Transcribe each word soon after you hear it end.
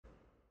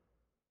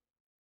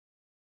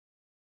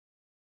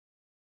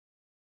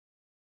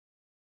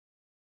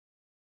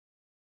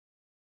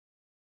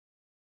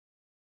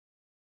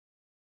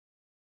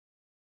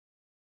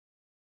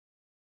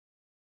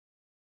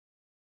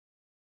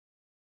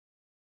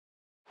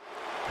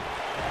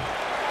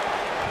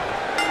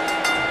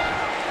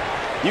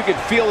You can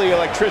feel the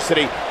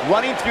electricity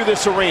running through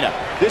this arena.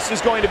 This is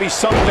going to be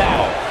some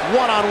battle.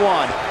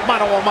 One-on-one,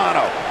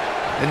 mano-a-mano.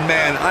 And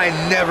man, I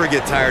never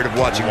get tired of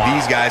watching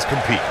these guys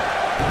compete.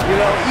 You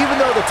know, even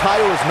though the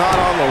title is not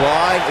on the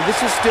line,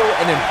 this is still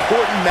an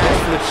important match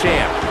for the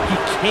champ. He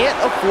can't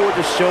afford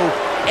to show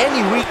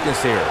any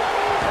weakness here.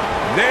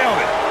 Nailed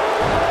it.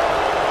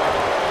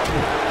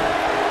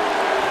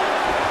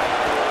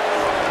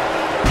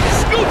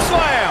 Scoop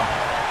slam!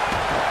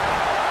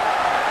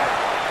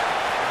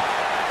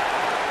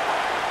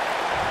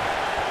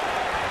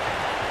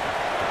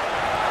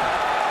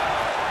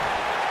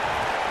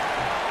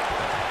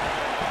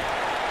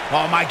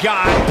 Oh my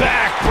God,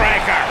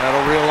 backbreaker!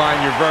 That'll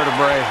realign your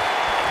vertebrae.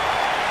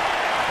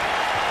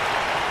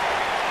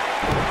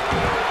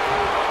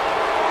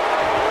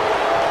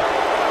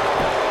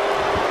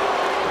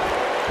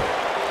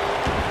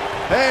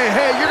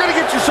 Hey, you're gonna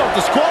get yourself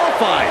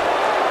disqualified.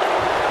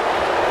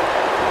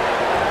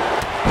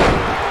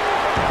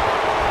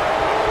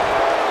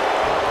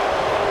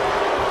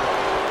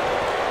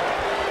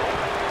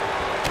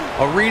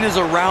 Arenas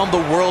around the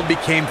world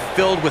became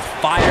filled with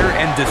fire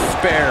and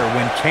despair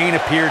when Kane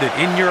appeared at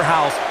In Your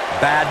House,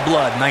 Bad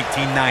Blood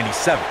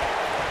 1997.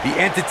 The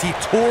entity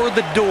tore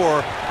the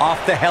door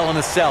off the Hell in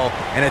a Cell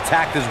and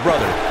attacked his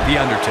brother, The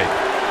Undertaker.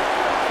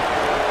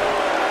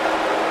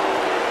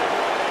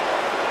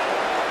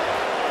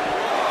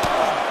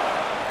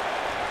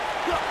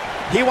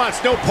 He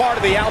wants no part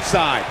of the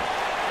outside.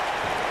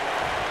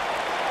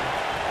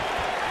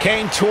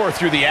 Kane tore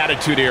through the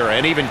Attitude Era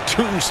and even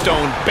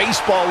Tombstone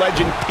baseball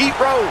legend Pete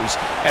Rose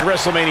at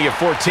WrestleMania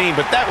 14,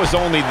 but that was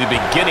only the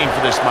beginning for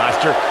this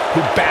monster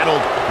who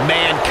battled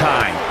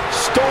Mankind,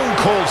 Stone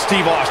Cold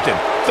Steve Austin,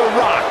 The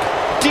Rock,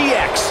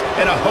 DX,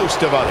 and a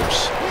host of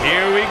others.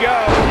 Here we go.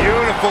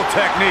 Beautiful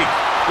technique.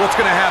 What's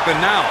going to happen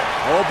now?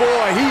 Oh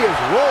boy, he is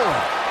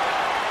rolling.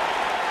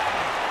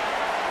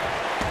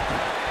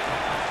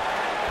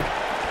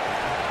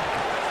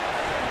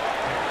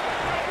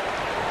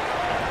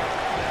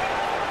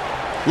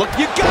 Look,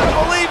 you gotta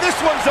believe this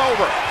one's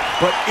over.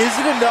 But is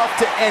it enough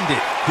to end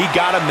it? He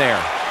got him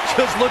there.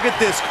 Just look at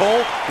this,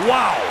 Cole.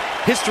 Wow.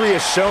 History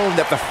has shown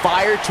that the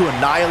fire to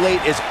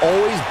annihilate is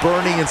always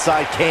burning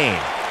inside Kane.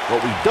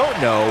 What we don't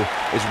know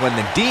is when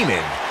the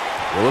demon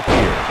will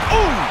appear.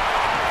 Ooh!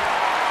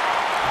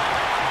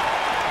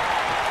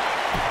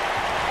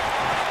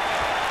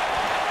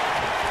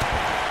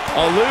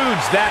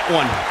 Eludes that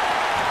one.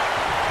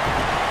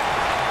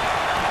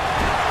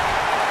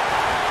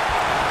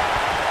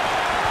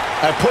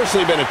 I've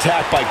personally been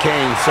attacked by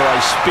Kane, so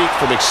I speak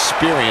from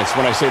experience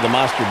when I say the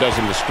monster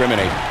doesn't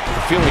discriminate.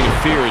 The feeling of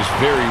fear is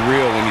very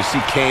real when you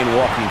see Kane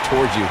walking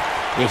towards you.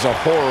 It's a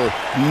horror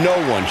no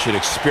one should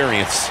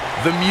experience.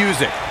 The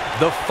music,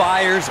 the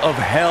fires of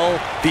hell,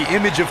 the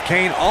image of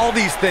Kane, all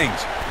these things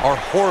are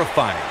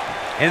horrifying.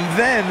 And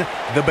then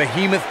the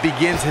behemoth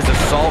begins his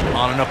assault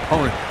on an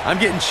opponent.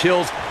 I'm getting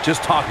chills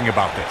just talking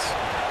about this.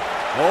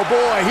 Oh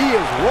boy, he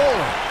is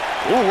rolling.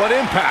 Ooh, what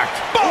impact.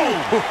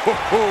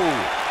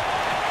 Boom!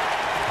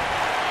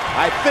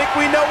 I think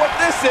we know what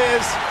this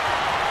is.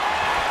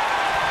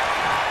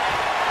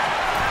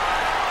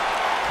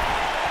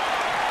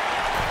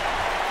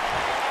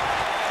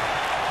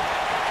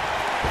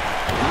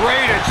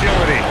 Great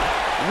agility.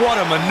 What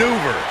a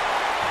maneuver.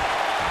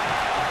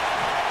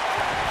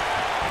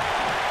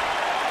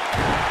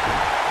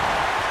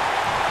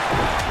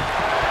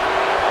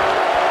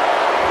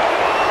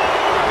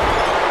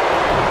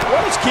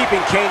 What is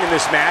keeping Kane in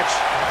this match?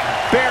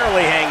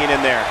 Barely hanging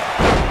in there.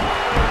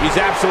 He's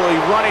absolutely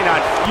running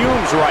on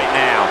fumes right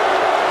now.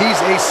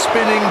 He's a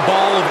spinning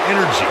ball of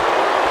energy.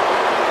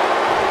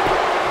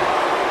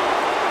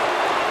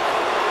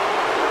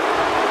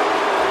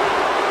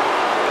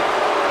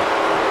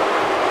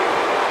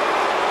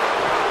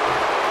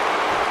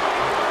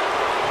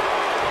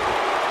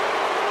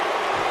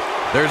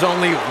 There's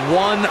only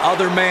one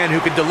other man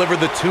who could deliver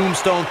the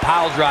Tombstone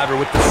piledriver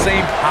with the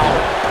same power,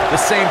 the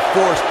same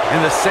force,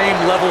 and the same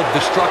level of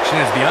destruction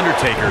as The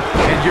Undertaker,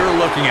 and you're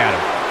looking at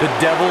him, the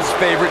devil's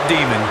favorite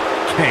demon,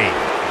 Kane.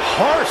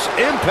 Harsh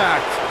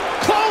impact.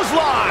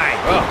 Clothesline.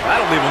 Oh,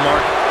 that'll leave a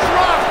mark.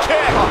 Drop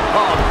kick.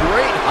 Oh,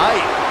 great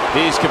height.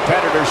 These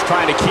competitors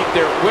trying to keep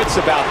their wits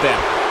about them.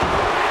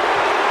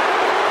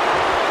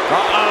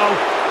 Uh-oh.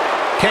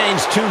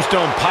 Kane's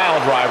Tombstone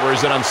piledriver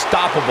is an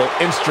unstoppable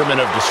instrument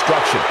of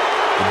destruction.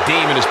 The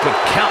demon has put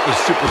countless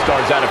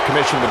superstars out of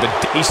commission with the...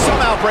 He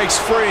somehow breaks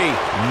free.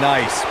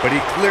 Nice, but he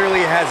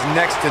clearly has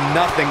next to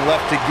nothing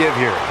left to give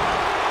here.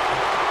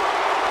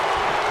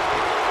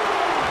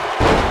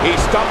 He's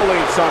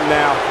stumbling some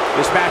now.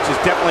 This match is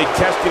definitely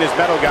testing his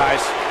mettle, guys.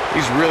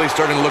 He's really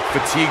starting to look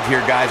fatigued here,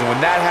 guys, and when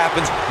that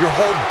happens, your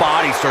whole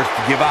body starts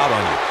to give out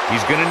on you.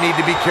 He's going to need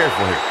to be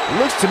careful here.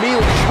 Looks to me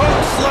like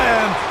Choke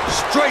slam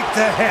straight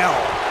to hell.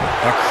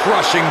 A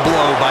crushing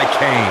blow by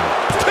Kane.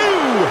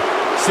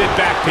 2! Sit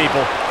back,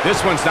 people.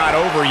 This one's not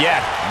over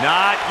yet.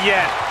 Not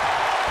yet.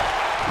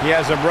 He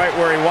has him right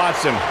where he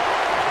wants him.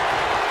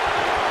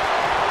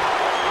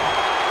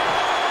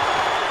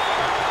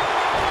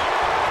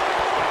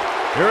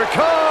 Here it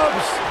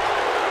comes.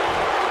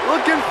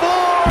 Looking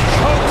for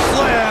choke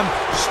slam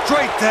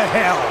straight to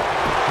hell.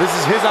 This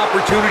is his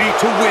opportunity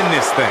to win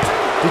this thing.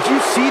 Did you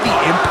see the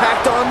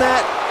impact on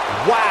that?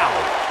 Wow.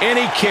 And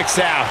he kicks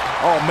out.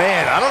 Oh,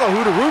 man, I don't know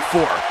who to root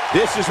for.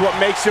 This is what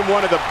makes him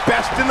one of the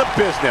best in the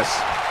business.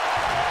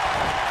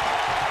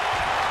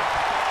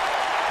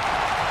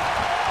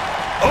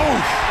 Oh!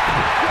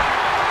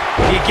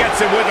 He gets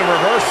it with a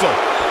reversal.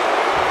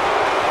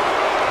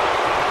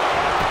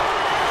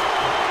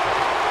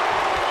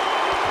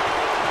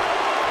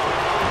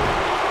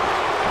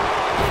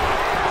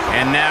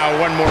 And now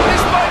one more.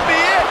 This might be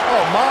it.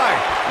 Oh, my.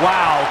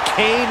 Wow,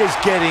 Kane is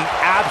getting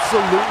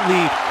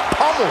absolutely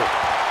pummeled.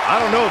 I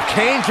don't know if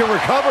Kane can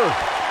recover.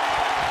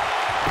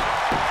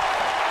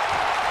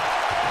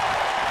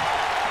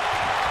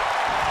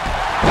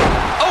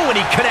 Oh, and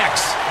he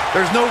connects.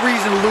 There's no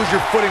reason to lose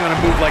your footing on a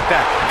move like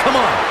that. Come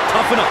on,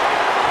 toughen up.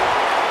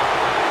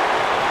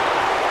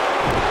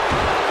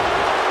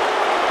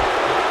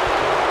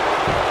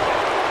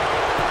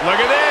 Look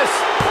at this.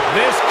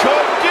 This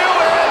could do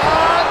it.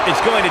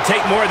 It's going to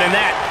take more than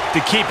that to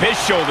keep his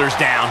shoulders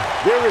down.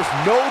 There is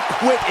no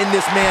quit in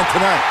this man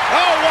tonight.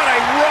 Oh, what a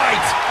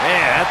right.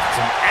 Man, that's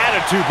some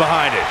attitude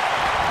behind it.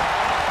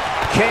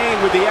 Kane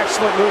with the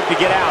excellent move to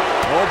get out.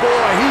 Oh,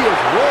 boy, he is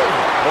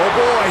rolling. Oh,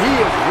 boy, he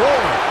is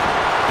rolling.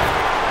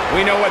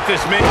 We know what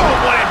this means. Oh,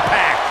 what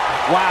impact.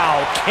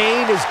 Wow,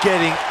 Kane is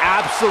getting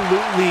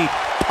absolutely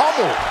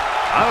pummeled.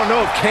 I don't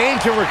know if Kane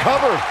can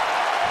recover.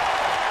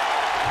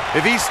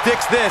 If he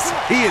sticks this,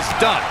 he is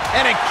done.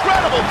 An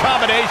incredible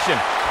combination.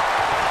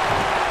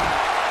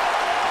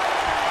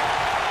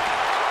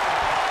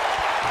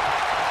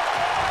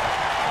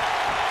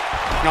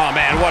 Oh,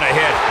 man, what a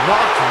hit.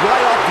 Knocked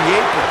right off the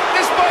apron.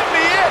 This might be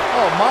it.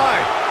 Oh, my.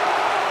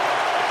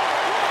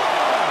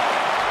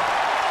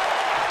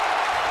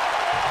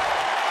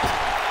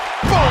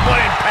 Boom,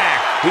 what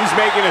impact. He's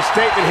making a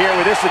statement here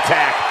with this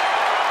attack.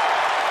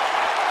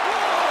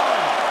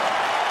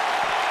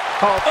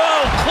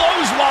 Oh,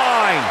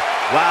 clothesline.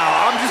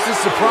 Wow, I'm just as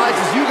surprised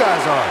as you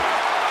guys are.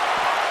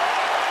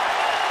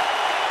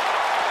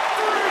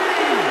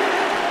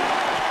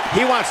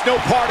 He wants no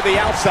part of the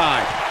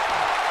outside.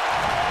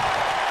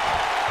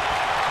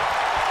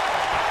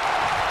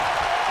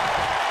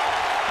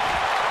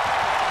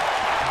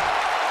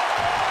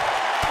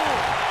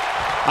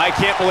 I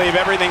can't believe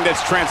everything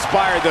that's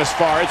transpired thus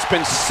far. It's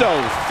been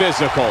so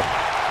physical.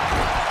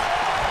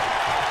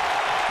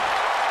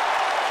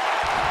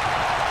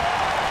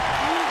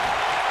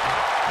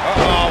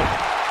 Uh-oh.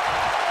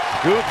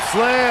 Scoop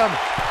slam.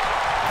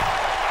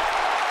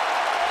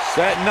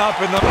 Setting up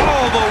in the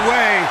all the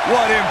way.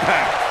 What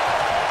impact.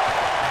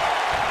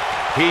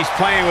 He's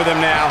playing with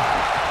him now.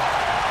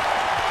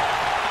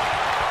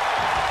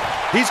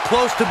 He's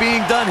close to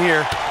being done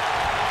here.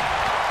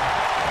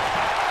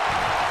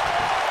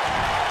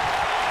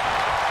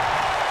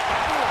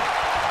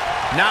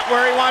 Not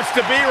where he wants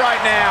to be right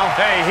now.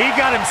 Hey, he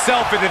got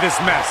himself into this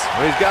mess.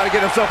 Well, he's got to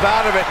get himself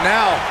out of it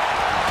now.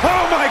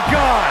 Oh, my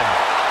God.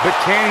 But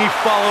can he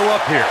follow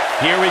up here?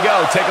 Here we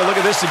go. Take a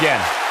look at this again.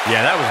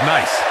 Yeah, that was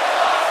nice.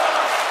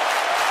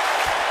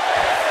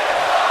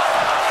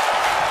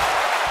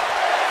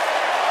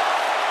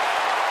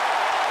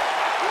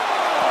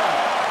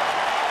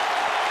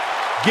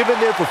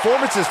 Given their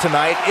performances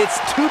tonight, it's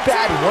too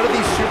bad one of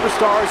these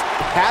superstars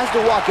has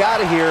to walk out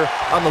of here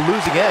on the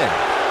losing end.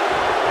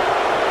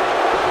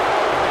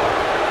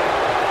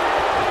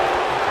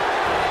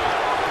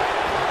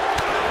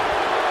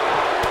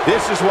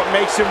 This is what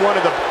makes him one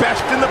of the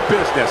best in the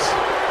business.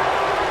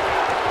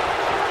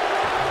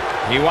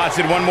 He wants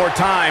it one more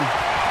time.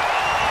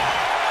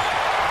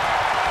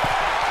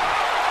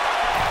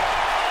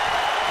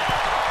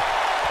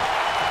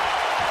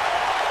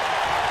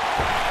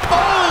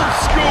 Old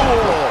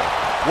school!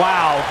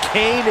 Wow,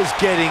 Kane is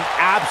getting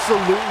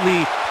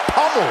absolutely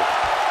pummeled.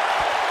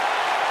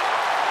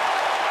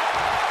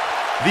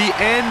 The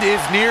end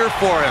is near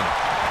for him.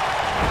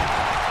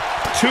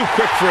 Too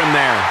quick for him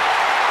there.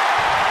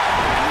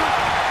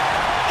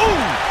 Ooh!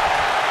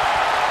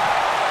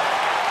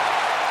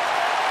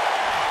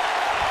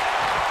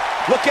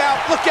 Look out,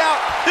 look out!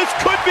 This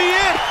could be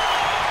it!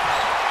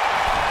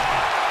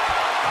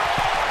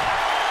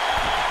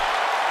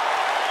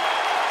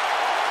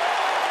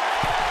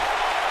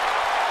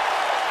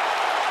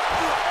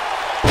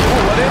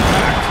 Oh, what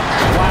impact!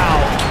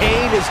 Wow,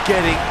 Kane is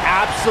getting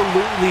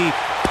absolutely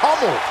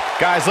pummeled.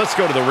 Guys, let's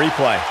go to the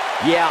replay.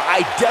 Yeah,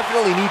 I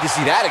definitely need to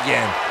see that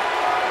again.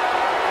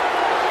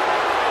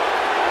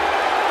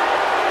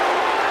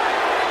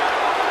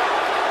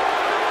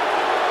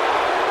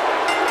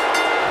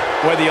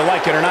 Whether you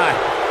like it or not,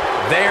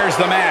 there's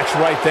the match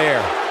right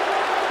there.